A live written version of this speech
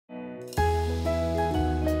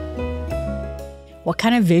What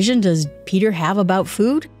kind of vision does Peter have about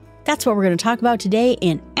food? That's what we're going to talk about today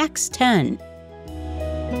in Acts 10.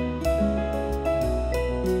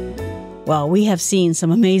 Well, we have seen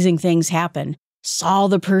some amazing things happen. Saul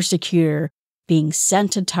the persecutor being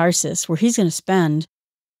sent to Tarsus, where he's going to spend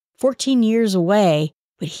 14 years away,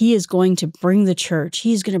 but he is going to bring the church.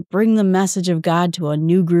 He's going to bring the message of God to a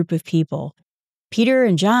new group of people. Peter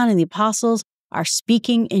and John and the apostles are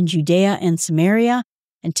speaking in Judea and Samaria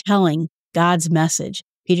and telling God's message.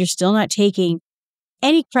 Peter's still not taking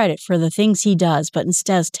any credit for the things he does, but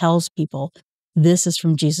instead tells people this is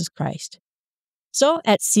from Jesus Christ. So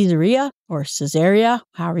at Caesarea,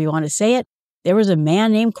 however you want to say it, there was a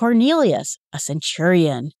man named Cornelius, a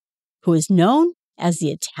centurion, who is known as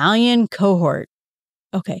the Italian cohort.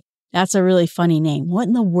 Okay, that's a really funny name. What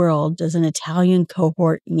in the world does an Italian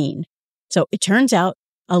cohort mean? So it turns out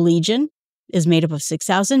a legion is made up of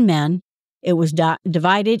 6,000 men. It was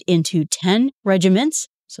divided into 10 regiments,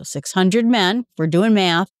 so 600 men. If we're doing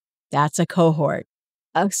math, that's a cohort.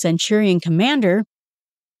 A centurion commander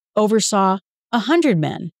oversaw 100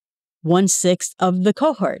 men, 1/6 of the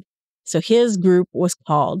cohort. So his group was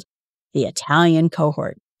called the Italian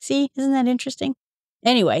cohort. See, isn't that interesting?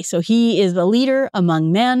 Anyway, so he is a leader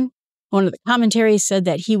among men. One of the commentaries said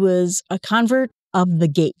that he was a convert of the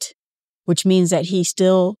gate, which means that he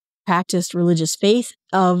still practiced religious faith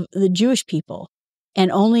of the Jewish people.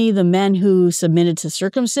 And only the men who submitted to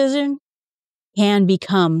circumcision can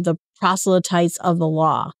become the proselytes of the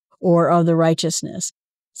law or of the righteousness.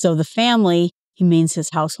 So the family, he means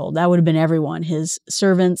his household. That would have been everyone, his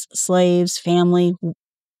servants, slaves, family,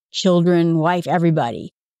 children, wife,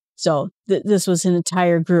 everybody. So this was an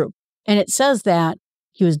entire group. And it says that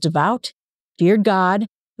he was devout, feared God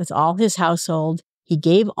with all his household. He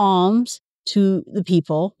gave alms to the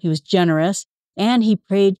people. He was generous, and he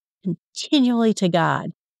prayed continually to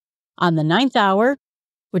God. On the 9th hour,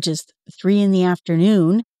 which is 3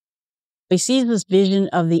 p.m, he sees this vision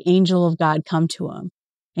of the angel of God come to him.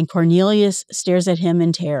 And Cornelius stares at him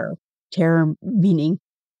in terror. Terror meaning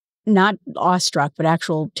not awestruck, but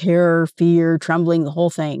actual terror, fear, trembling, the whole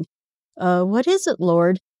thing. What is it,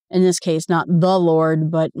 Lord? In this case, not the Lord,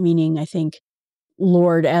 but meaning, I think,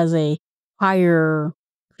 Lord as a higher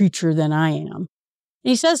creature than I am. And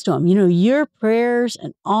he says to him, your prayers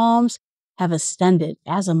and alms have ascended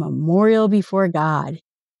as a memorial before God.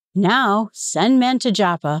 Now send men to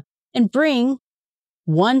Joppa and bring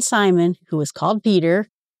one Simon, who is called Peter.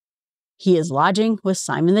 He is lodging with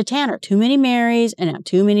Simon the tanner. Too many Marys and not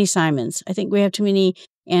too many Simons. I think we have too many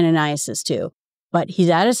Ananiases too. But he's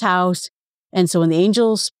at his house. And so when the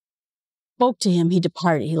angel spoke to him, he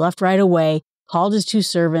departed. He left right away, called his 2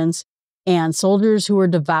 servants and soldiers who were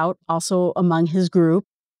devout, also among his group,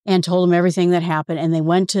 and told him everything that happened. And they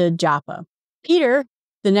went to Joppa. Peter,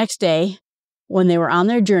 the next day, when they were on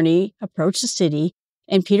their journey, approached the city,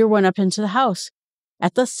 and Peter went up into the house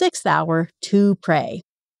at the 6th hour to pray,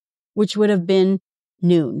 which would have been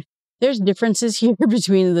noon. There's differences here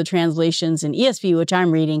between the translations in ESV, which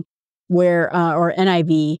I'm reading, or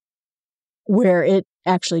NIV, where it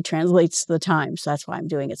actually translates the time. So that's why I'm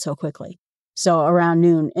doing it so quickly. So around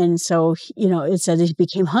noon. And so, it said he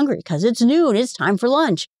became hungry because it's noon. It's time for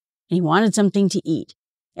lunch. And he wanted something to eat.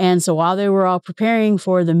 And so while they were all preparing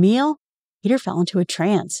for the meal, Peter fell into a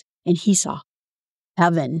trance and he saw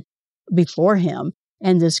heaven before him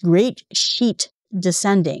and this great sheet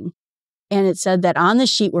descending. And it said that on the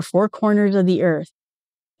sheet were 4 corners of the earth.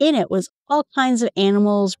 In it was all kinds of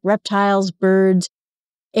animals, reptiles, birds.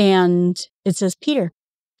 And it says, Peter,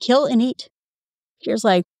 kill and eat. Peter's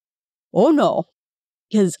like, oh no,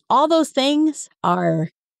 because all those things are,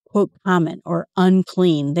 quote, common or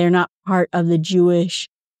unclean. They're not part of the Jewish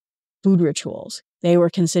food rituals. They were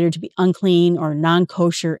considered to be unclean or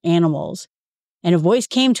non-kosher animals. And a voice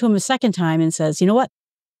came to him a second time and says, you know what?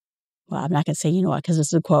 Well, I'm not going to say you know what, because this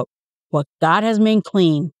is a quote. What God has made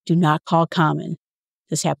clean, do not call common.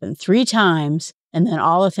 This happened 3 times, and then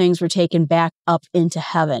all the things were taken back up into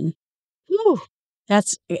heaven. Whew,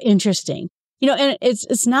 that's interesting. And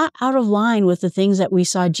it's not out of line with the things that we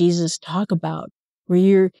saw Jesus talk about,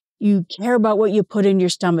 where you care about what you put in your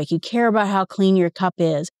stomach. You care about how clean your cup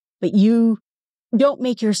is, but you don't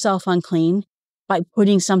make yourself unclean by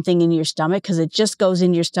putting something in your stomach because it just goes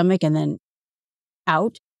in your stomach and then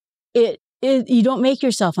out. You don't make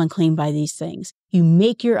yourself unclean by these things. You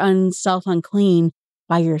make yourself unclean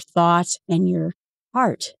by your thoughts and your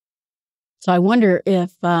heart. So I wonder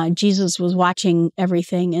if Jesus was watching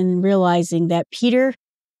everything and realizing that Peter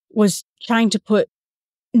was trying to put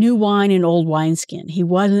new wine in old wineskin. He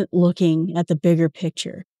wasn't looking at the bigger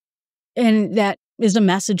picture. And that is a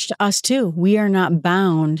message to us too. We are not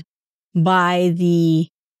bound by the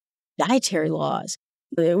dietary laws.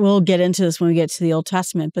 We'll get into this when we get to the Old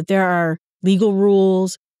Testament, but there are legal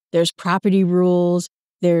rules, there's property rules,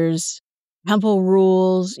 there's temple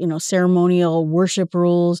rules, ceremonial worship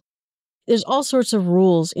rules. There's all sorts of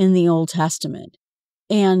rules in the Old Testament.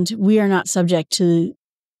 And we are not subject to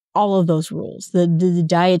all of those rules, the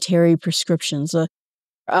dietary prescriptions,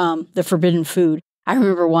 the forbidden food. I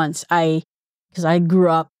remember once, because I grew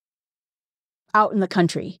up out in the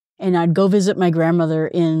country, and I'd go visit my grandmother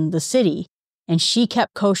in the city, and she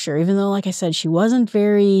kept kosher, even though, like I said, she wasn't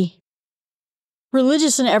very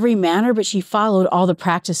religious in every manner, but she followed all the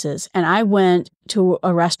practices. And I went to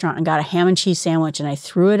a restaurant and got a ham and cheese sandwich, and I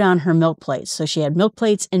threw it on her milk plates. So she had milk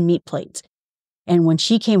plates and meat plates. And when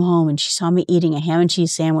she came home and she saw me eating a ham and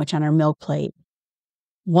cheese sandwich on her milk plate,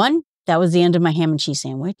 one, that was the end of my ham and cheese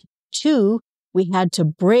sandwich. Two, we had to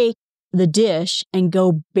break the dish and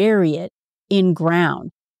go bury it in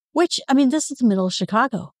ground, which, this is the middle of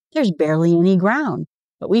Chicago. There's barely any ground,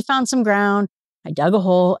 but we found some ground. I dug a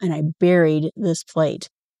hole and I buried this plate.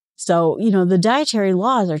 So, the dietary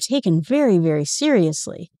laws are taken very, very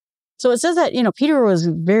seriously. So it says that, Peter was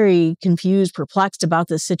very confused, perplexed about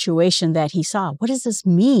this situation that he saw. What does this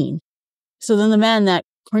mean? So then the man that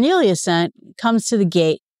Cornelius sent comes to the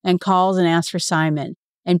gate and calls and asks for Simon.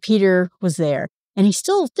 And Peter was there. And he's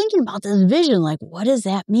still thinking about this vision, like, what does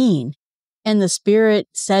that mean? And the Spirit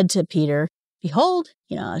said to Peter, behold,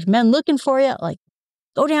 there's men looking for you. Like,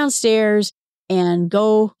 go downstairs and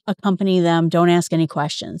go accompany them. Don't ask any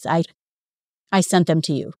questions. I sent them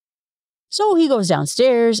to you. So he goes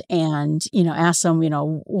downstairs and, asks them,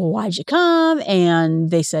 why'd you come? And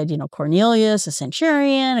they said, Cornelius, a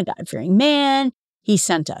centurion, a God-fearing man, he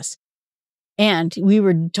sent us. And we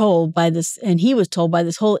were told by this, and he was told by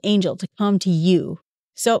this whole angel to come to you.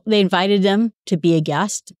 So they invited them to be a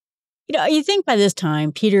guest. You think by this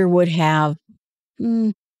time, Peter would have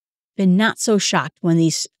been not so shocked when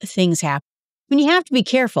these things happen. You have to be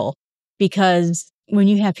careful, because when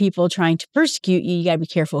you have people trying to persecute you, you got to be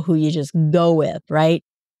careful who you just go with, right?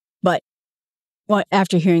 But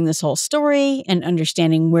after hearing this whole story and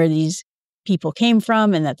understanding where these people came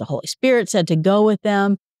from and that the Holy Spirit said to go with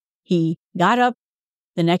them, he got up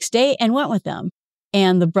the next day and went with them.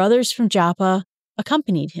 And the brothers from Joppa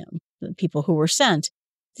accompanied him, the people who were sent.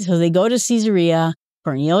 So they go to Caesarea.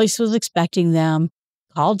 Cornelius was expecting them,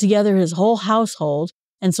 called together his whole household.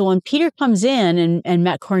 And so when Peter comes in and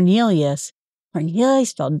met Cornelius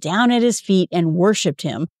fell down at his feet and worshiped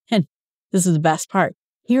him. And this is the best part.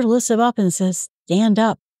 Peter lifts him up and says, stand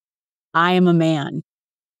up. I am a man.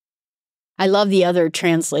 I love the other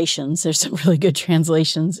translations. There's some really good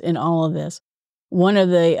translations in all of this. One of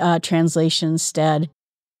the translations said,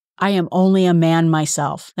 I am only a man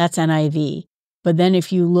myself. That's NIV. But then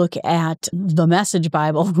if you look at the Message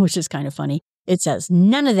Bible, which is kind of funny, it says,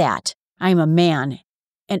 none of that. I am a man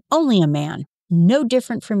and only a man, no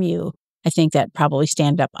different from you. I think that probably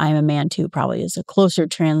stand up, I am a man too, probably is a closer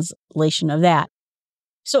translation of that.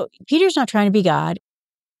 So Peter's not trying to be God.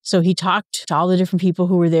 So he talked to all the different people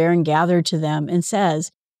who were there and gathered to them and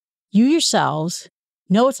says, you yourselves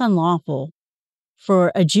know it's unlawful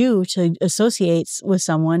for a Jew to associate with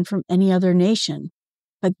someone from any other nation.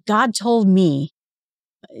 But God told me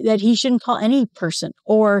that he shouldn't call any person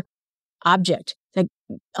or object that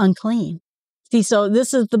unclean. See, so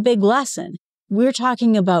this is the big lesson. We're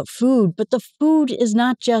talking about food, but the food is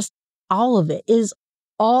not just all of it, it is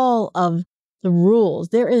all of the rules.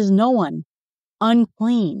 There is no one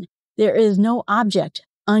unclean. There is no object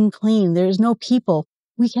unclean. There is no people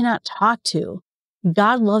we cannot talk to.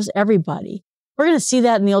 God loves everybody. We're going to see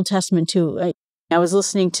that in the Old Testament too. I was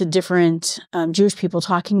listening to different Jewish people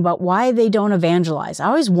talking about why they don't evangelize. I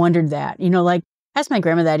always wondered that, I asked my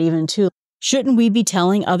grandma that even too. Shouldn't we be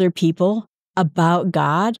telling other people about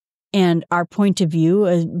God and our point of view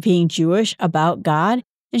as being Jewish about God?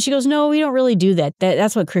 And she goes, no, we don't really do that.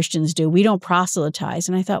 That's what Christians do. We don't proselytize.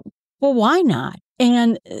 And I thought, well, why not?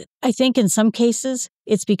 And I think in some cases,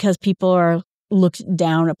 it's because people are looked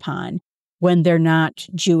down upon when they're not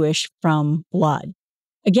Jewish from blood.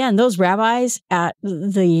 Again, those rabbis at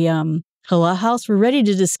the Hillel house were ready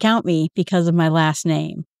to discount me because of my last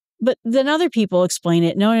name. But then other people explain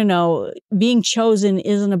it. No. Being chosen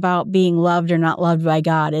isn't about being loved or not loved by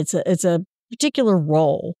God. It's a particular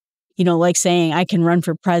role. Like saying I can run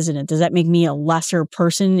for president. Does that make me a lesser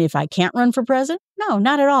person if I can't run for president? No,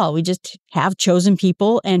 not at all. We just have chosen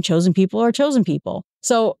people, and chosen people are chosen people.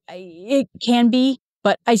 So it can be,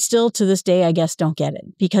 but I still, to this day, I guess, don't get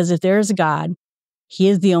it. Because if there is a God, he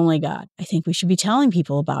is the only God. I think we should be telling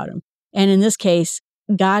people about him. And in this case,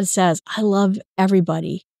 God says, I love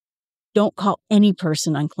everybody. Don't call any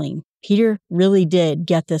person unclean. Peter really did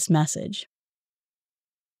get this message.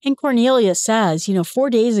 And Cornelius says, 4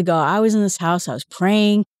 days ago, I was in this house, I was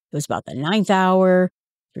praying. It was about the 9th hour,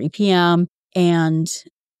 3 p.m., and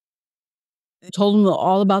I told him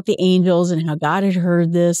all about the angels and how God had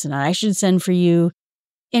heard this and I should send for you.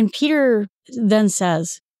 And Peter then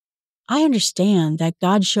says, I understand that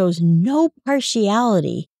God shows no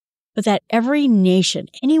partiality, but that every nation,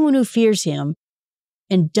 anyone who fears him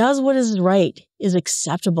and does what is right, is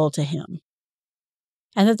acceptable to him.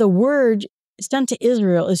 And that the word sent to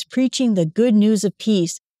Israel is preaching the good news of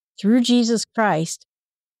peace through Jesus Christ,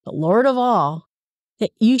 the Lord of all,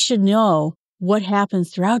 that you should know what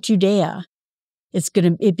happens throughout Judea.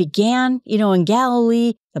 It began, in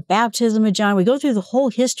Galilee, the baptism of John. We go through the whole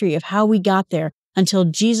history of how we got there until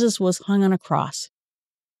Jesus was hung on a cross.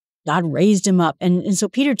 God raised him up. And so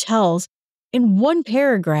Peter tells in one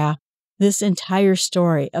paragraph this entire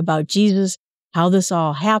story about Jesus, how this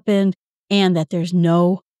all happened, and that there's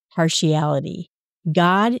no partiality.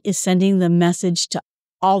 God is sending the message to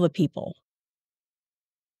all the people.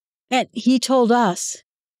 And he told us,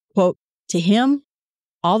 quote, to him,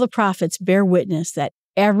 all the prophets bear witness that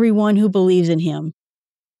everyone who believes in him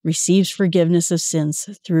receives forgiveness of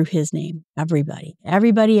sins through his name. Everybody.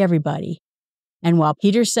 And while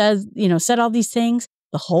Peter said all these things,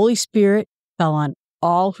 the Holy Spirit fell on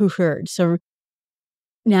all who heard. So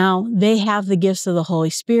now they have the gifts of the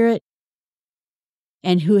Holy Spirit,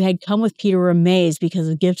 and who had come with Peter were amazed because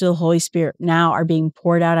the gift of the Holy Spirit now are being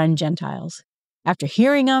poured out on Gentiles. After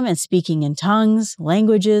hearing them and speaking in tongues,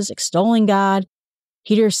 languages, extolling God,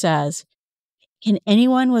 Peter says, can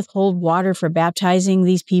anyone withhold water for baptizing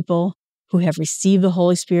these people who have received the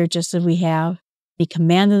Holy Spirit just as we have? He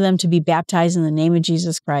commanded them to be baptized in the name of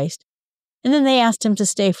Jesus Christ. And then they asked him to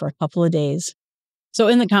stay for a couple of days. So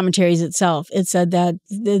in the commentaries itself, it said that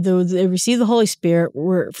they received the Holy Spirit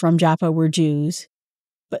from Joppa were Jews.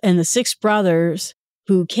 And the 6 brothers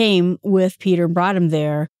who came with Peter and brought him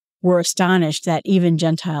there were astonished that even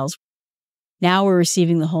Gentiles now were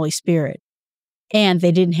receiving the Holy Spirit. And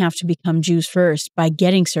they didn't have to become Jews first by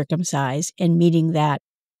getting circumcised and meeting that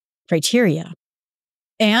criteria.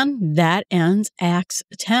 And that ends Acts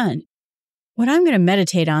 10. What I'm going to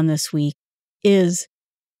meditate on this week is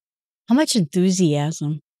how much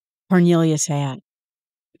enthusiasm Cornelius had.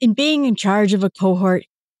 In being in charge of a cohort,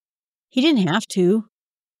 he didn't have to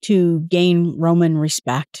gain Roman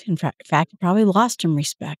respect. In fact, it probably lost him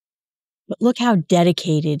respect. But look how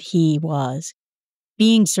dedicated he was.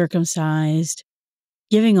 Being circumcised,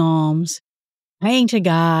 giving alms, praying to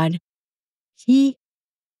God. He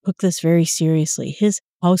took this very seriously. His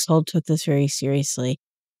household took this very seriously.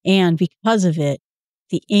 And because of it,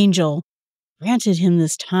 the angel granted him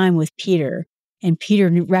this time with Peter. And Peter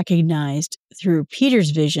recognized through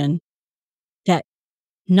Peter's vision that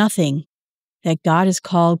nothing that God has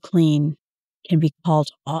called clean can be called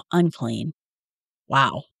unclean.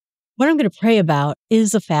 Wow. What I'm going to pray about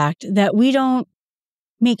is the fact that we don't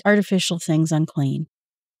make artificial things unclean.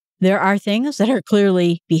 There are things that are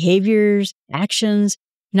clearly behaviors, actions,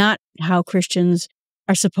 not how Christians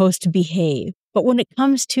are supposed to behave. But when it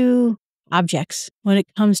comes to objects, when it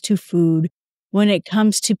comes to food, when it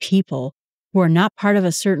comes to people who are not part of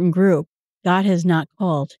a certain group, God has not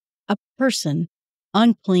called a person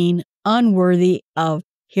unclean, unworthy of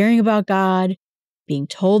hearing about God, being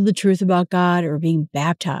told the truth about God, or being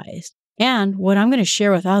baptized. And what I'm going to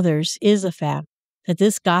share with others is the fact that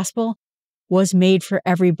this gospel was made for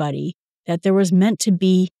everybody, that there was meant to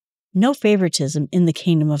be no favoritism in the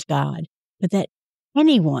kingdom of God, but that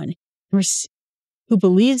anyone who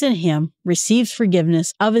believes in him receives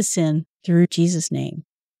forgiveness of his sin through Jesus' name.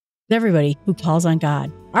 Everybody who calls on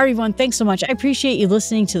God. All right, everyone, thanks so much. I appreciate you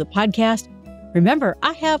listening to the podcast. Remember,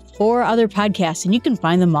 I have 4 other podcasts, and you can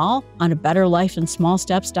find them all on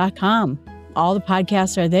abetterlifeinsmallsteps.com. All the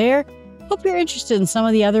podcasts are there. Hope you're interested in some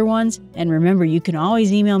of the other ones. And remember, you can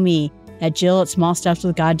always email me at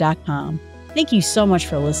jill@smallstepswithgod.com. Thank you so much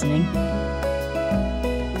for listening.